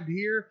described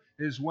here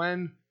is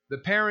when the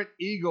parent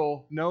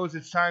eagle knows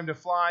it's time to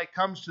fly,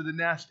 comes to the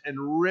nest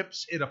and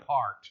rips it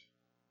apart.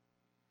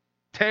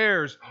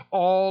 Tears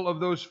all of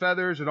those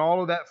feathers and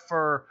all of that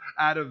fur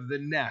out of the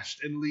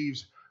nest and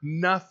leaves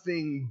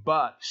nothing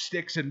but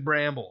sticks and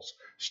brambles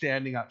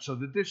standing up, so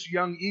that this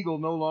young eagle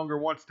no longer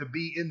wants to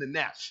be in the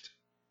nest.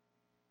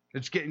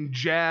 It's getting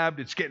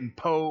jabbed, it's getting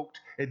poked,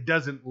 it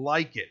doesn't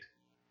like it.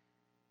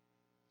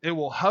 It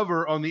will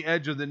hover on the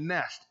edge of the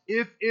nest.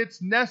 If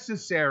it's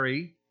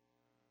necessary,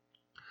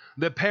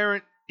 the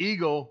parent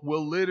eagle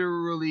will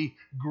literally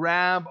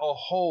grab a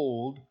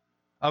hold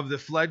of the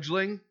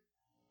fledgling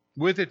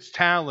with its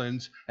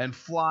talons and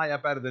fly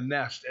up out of the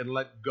nest and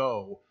let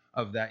go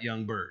of that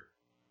young bird.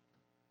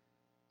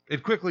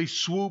 It quickly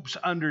swoops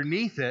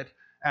underneath it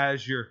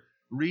as you're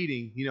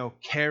reading,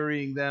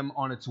 carrying them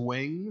on its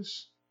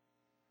wings.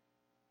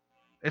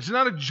 It's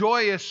not a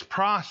joyous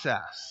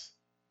process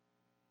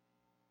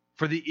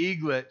for the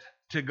eaglet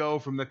to go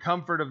from the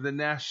comfort of the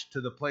nest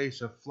to the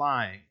place of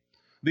flying.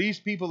 These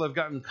people have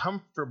gotten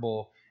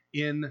comfortable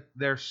in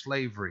their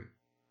slavery.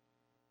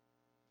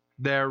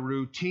 Their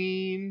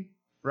routine,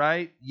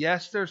 right?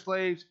 Yes, they're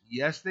slaves.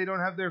 Yes, they don't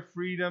have their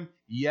freedom.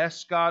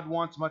 Yes, God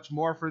wants much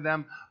more for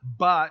them,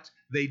 but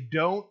they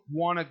don't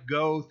want to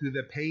go through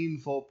the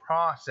painful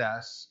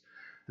process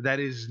that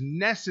is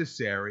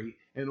necessary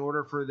in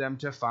order for them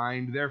to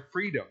find their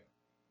freedom.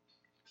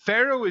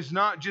 Pharaoh is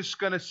not just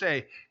going to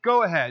say,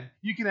 go ahead,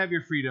 you can have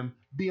your freedom,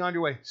 be on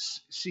your way.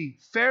 See,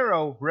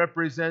 Pharaoh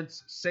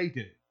represents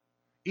Satan.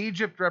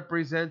 Egypt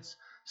represents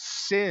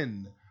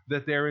sin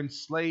that they're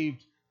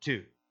enslaved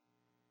to.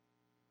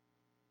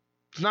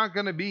 It's not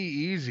going to be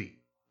easy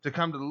to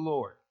come to the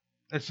Lord.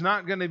 It's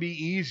not going to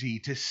be easy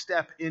to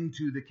step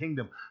into the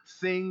kingdom.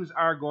 Things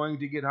are going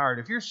to get hard.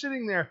 If you're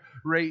sitting there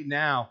right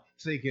now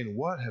thinking,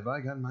 what have I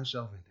gotten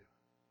myself into?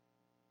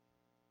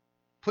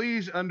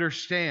 Please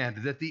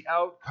understand that the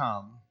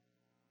outcome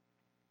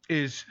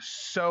is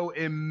so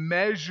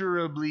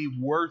immeasurably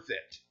worth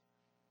it.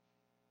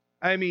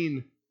 I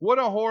mean, what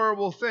a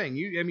horrible thing.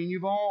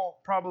 You've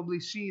all probably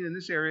seen in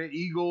this area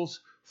eagles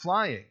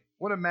flying.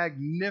 What a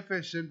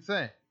magnificent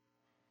thing.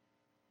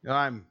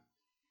 I'm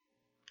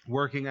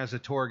working as a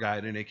tour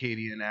guide in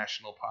Acadia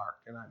National Park,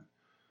 and I'm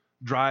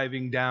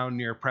driving down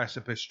near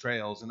precipice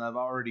trails, and I've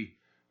already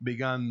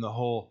begun the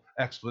whole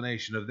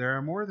explanation of there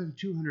are more than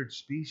 200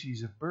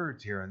 species of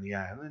birds here on the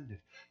island.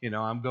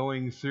 I'm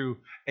going through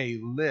a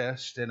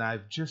list, and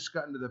I've just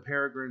gotten to the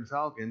peregrine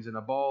falcons, and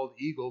a bald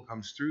eagle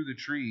comes through the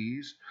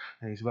trees,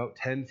 and he's about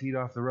 10 feet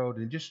off the road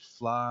and just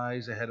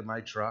flies ahead of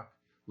my truck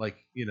like,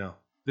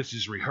 this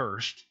is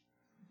rehearsed.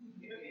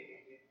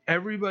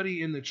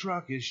 Everybody in the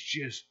truck is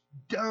just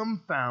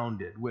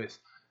dumbfounded with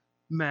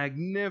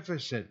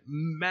magnificent,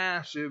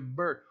 massive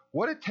bird.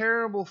 what a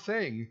terrible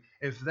thing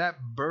if that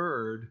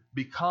bird,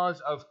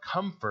 because of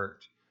comfort,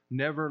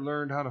 never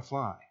learned how to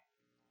fly.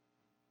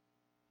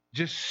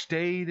 Just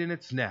stayed in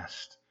its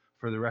nest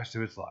for the rest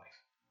of its life,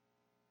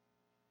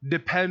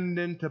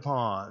 dependent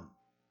upon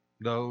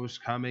those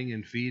coming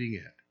and feeding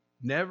it,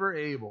 never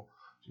able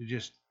to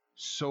just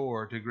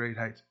soar to great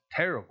heights.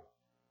 Terrible.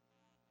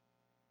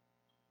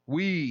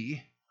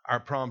 We are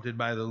prompted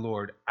by the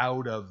Lord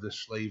out of the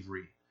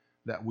slavery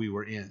that we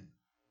were in.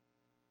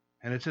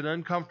 And it's an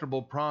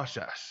uncomfortable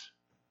process.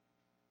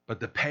 But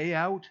the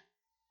payout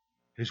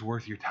is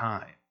worth your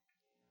time.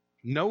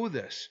 Know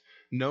this.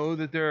 Know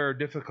that there are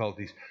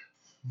difficulties.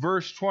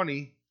 Verse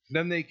 20,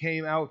 then they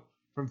came out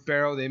from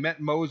Pharaoh. They met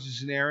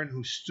Moses and Aaron,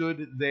 who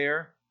stood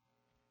there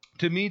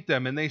to meet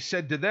them. And they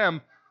said to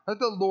them, let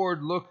the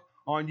Lord look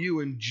on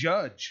you and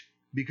judge,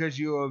 because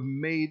you have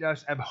made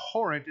us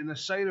abhorrent in the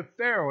sight of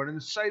Pharaoh and in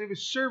the sight of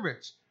his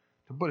servants,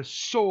 to put a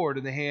sword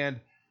in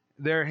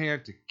their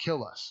hand to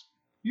kill us.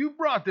 You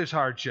brought this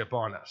hardship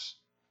on us.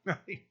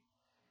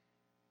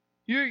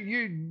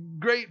 You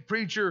great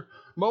preacher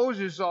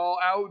Moses all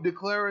out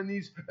declaring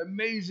these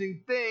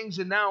amazing things,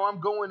 and now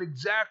I'm going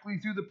exactly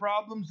through the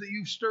problems that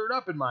you've stirred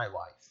up in my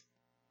life.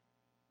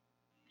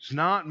 It's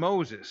not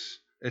Moses.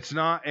 It's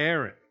not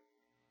Aaron.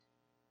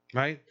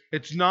 Right?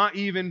 It's not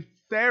even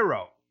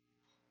Pharaoh.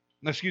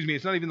 Excuse me,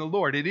 it's not even the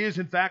Lord. It is,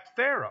 in fact,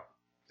 Pharaoh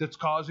that's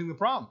causing the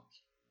problems.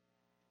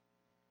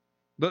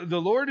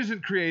 The Lord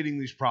isn't creating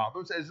these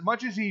problems as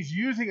much as he's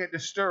using it to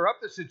stir up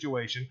the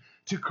situation,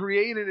 to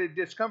create a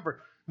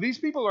discomfort. These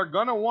people are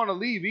going to want to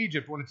leave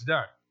Egypt when it's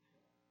done.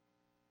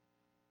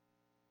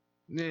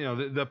 You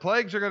know, the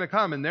plagues are going to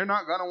come, and they're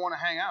not going to want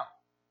to hang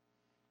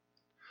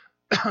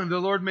out. The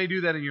Lord may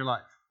do that in your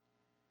life.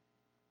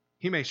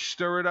 He may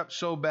stir it up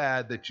so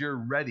bad that you're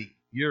ready.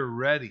 You're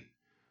ready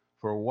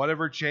for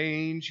whatever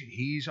change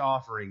he's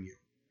offering you.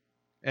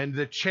 And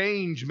the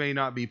change may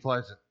not be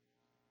pleasant.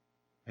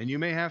 And you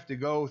may have to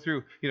go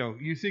through,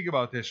 you think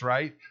about this,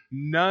 right?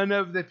 None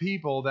of the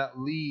people that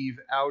leave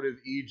out of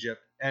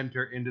Egypt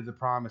enter into the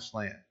promised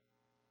land.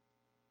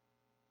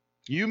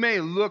 You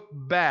may look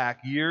back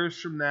years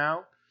from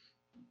now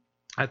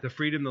at the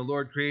freedom the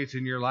Lord creates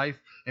in your life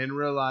and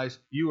realize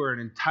you are an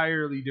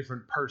entirely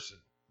different person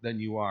than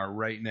you are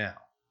right now.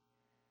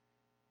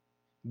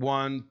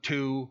 1,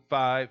 2,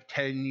 5,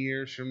 10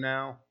 years from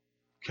now,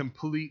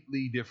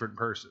 completely different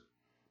person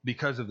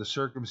because of the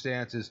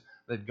circumstances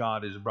that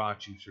God has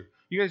brought you through.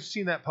 You guys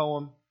seen that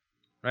poem,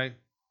 right?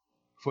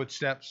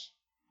 Footsteps.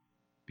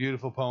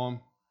 Beautiful poem.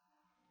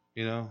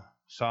 I don't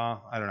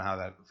know how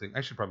that thing.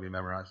 I should probably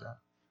memorize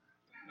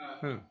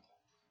that.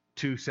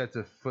 2 sets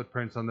of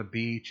footprints on the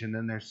beach, and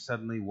then there's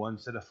suddenly 1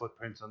 set of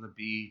footprints on the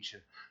beach.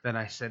 And then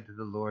I said to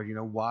the Lord,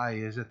 why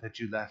is it that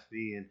you left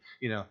me?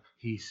 And,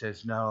 he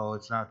says, no,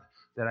 it's not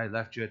that I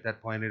left you at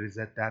that point. It is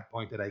at that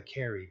point that I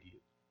carried you.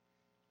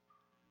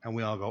 And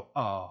we all go,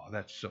 oh,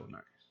 that's so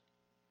nice.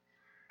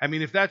 I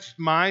mean, if that's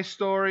my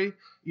story,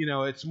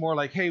 it's more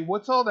like, hey,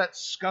 what's all that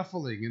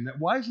scuffling? And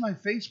why is my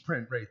face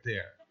print right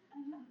there?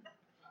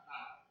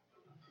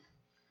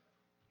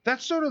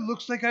 That sort of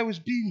looks like I was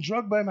being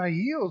drugged by my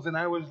heels and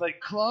I was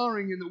like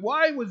clawing.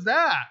 Why was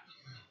that?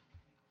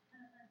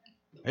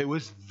 It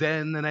was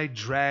then that I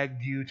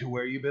dragged you to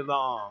where you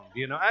belonged.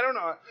 I don't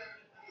know.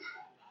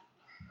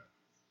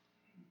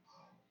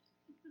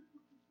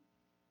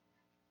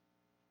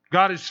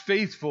 God is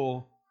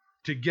faithful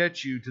to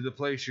get you to the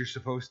place you're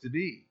supposed to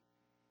be.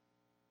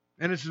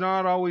 And it's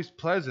not always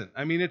pleasant.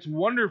 I mean, it's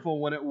wonderful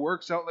when it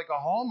works out like a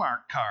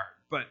Hallmark card.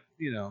 But,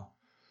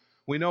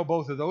 we know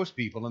both of those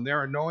people, and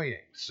they're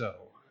annoying. So,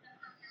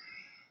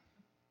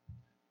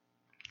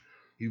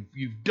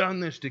 you've done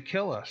this to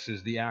kill us,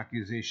 is the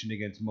accusation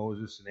against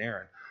Moses and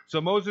Aaron.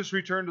 So Moses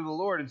returned to the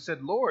Lord and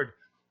said, Lord,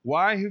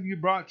 why have you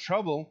brought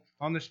trouble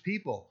on this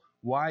people?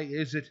 Why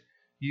is it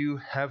you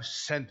have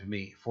sent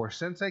me? For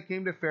since I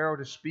came to Pharaoh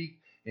to speak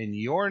in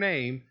your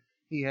name,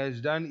 he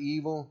has done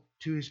evil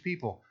to his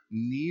people.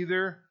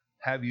 Neither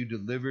have you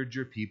delivered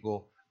your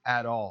people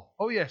at all.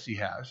 Oh, yes, he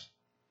has.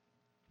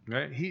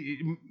 Right?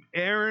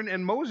 Aaron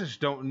and Moses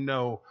don't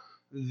know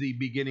the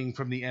beginning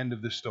from the end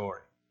of the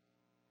story.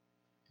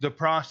 The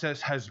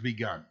process has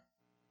begun.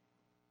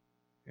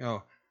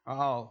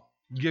 I'll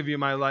give you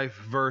my life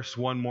verse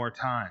one more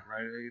time,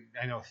 right?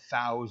 I know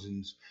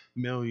thousands,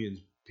 millions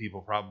of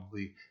people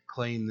probably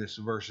claim this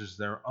verse as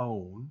their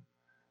own.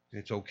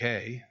 It's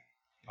okay.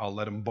 I'll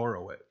let them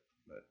borrow it.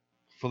 But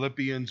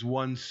Philippians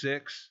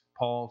 1:6,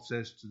 Paul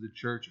says to the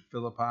church at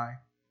Philippi,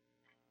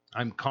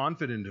 I'm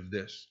confident of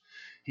this.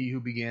 He who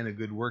began a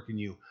good work in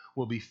you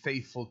will be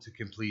faithful to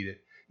complete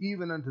it,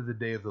 even unto the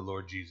day of the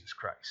Lord Jesus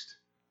Christ.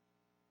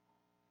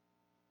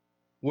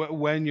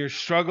 When you're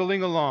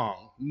struggling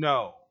along,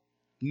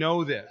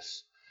 know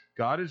this.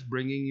 God is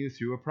bringing you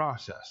through a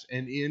process.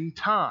 And in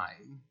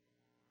time,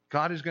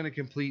 God is going to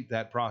complete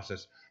that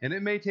process. And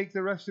it may take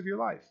the rest of your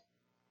life.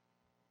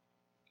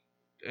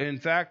 In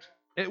fact,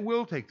 it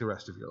will take the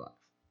rest of your life.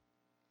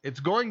 It's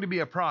going to be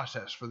a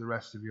process for the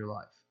rest of your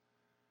life.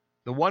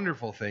 The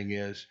wonderful thing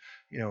is,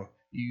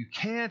 you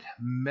can't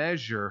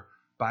measure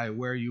by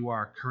where you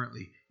are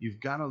currently. You've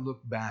got to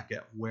look back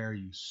at where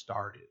you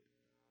started.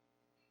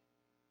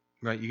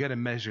 Right? You got to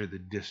measure the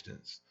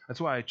distance. That's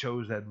why I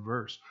chose that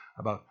verse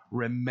about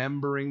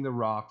remembering the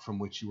rock from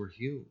which you were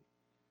hewn.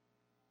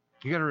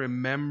 You got to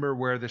remember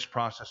where this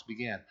process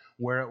began,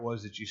 where it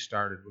was that you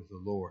started with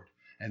the Lord,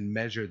 and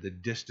measure the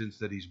distance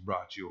that He's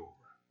brought you over.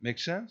 Make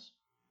sense?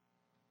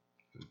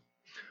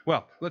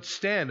 Well, let's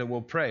stand and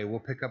we'll pray. We'll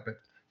pick up at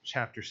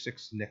chapter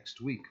 6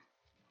 next week.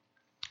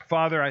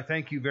 Father, I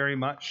thank you very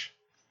much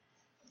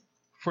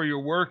for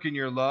your work and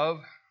your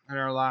love in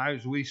our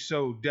lives. We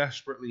so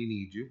desperately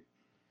need you.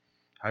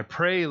 I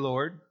pray,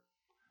 Lord,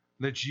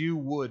 that you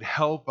would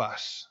help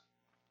us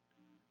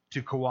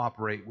to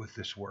cooperate with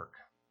this work,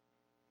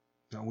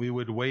 that we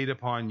would wait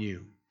upon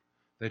you,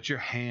 that your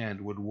hand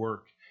would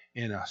work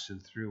in us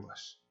and through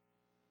us.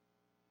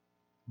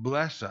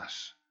 Bless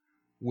us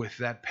with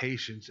that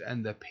patience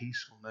and the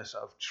peacefulness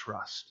of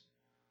trust,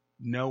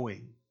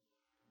 knowing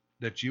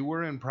that you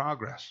were in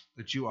progress,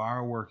 that you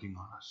are working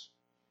on us.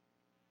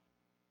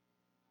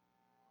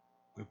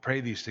 We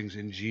pray these things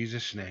in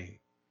Jesus' name.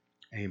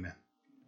 Amen.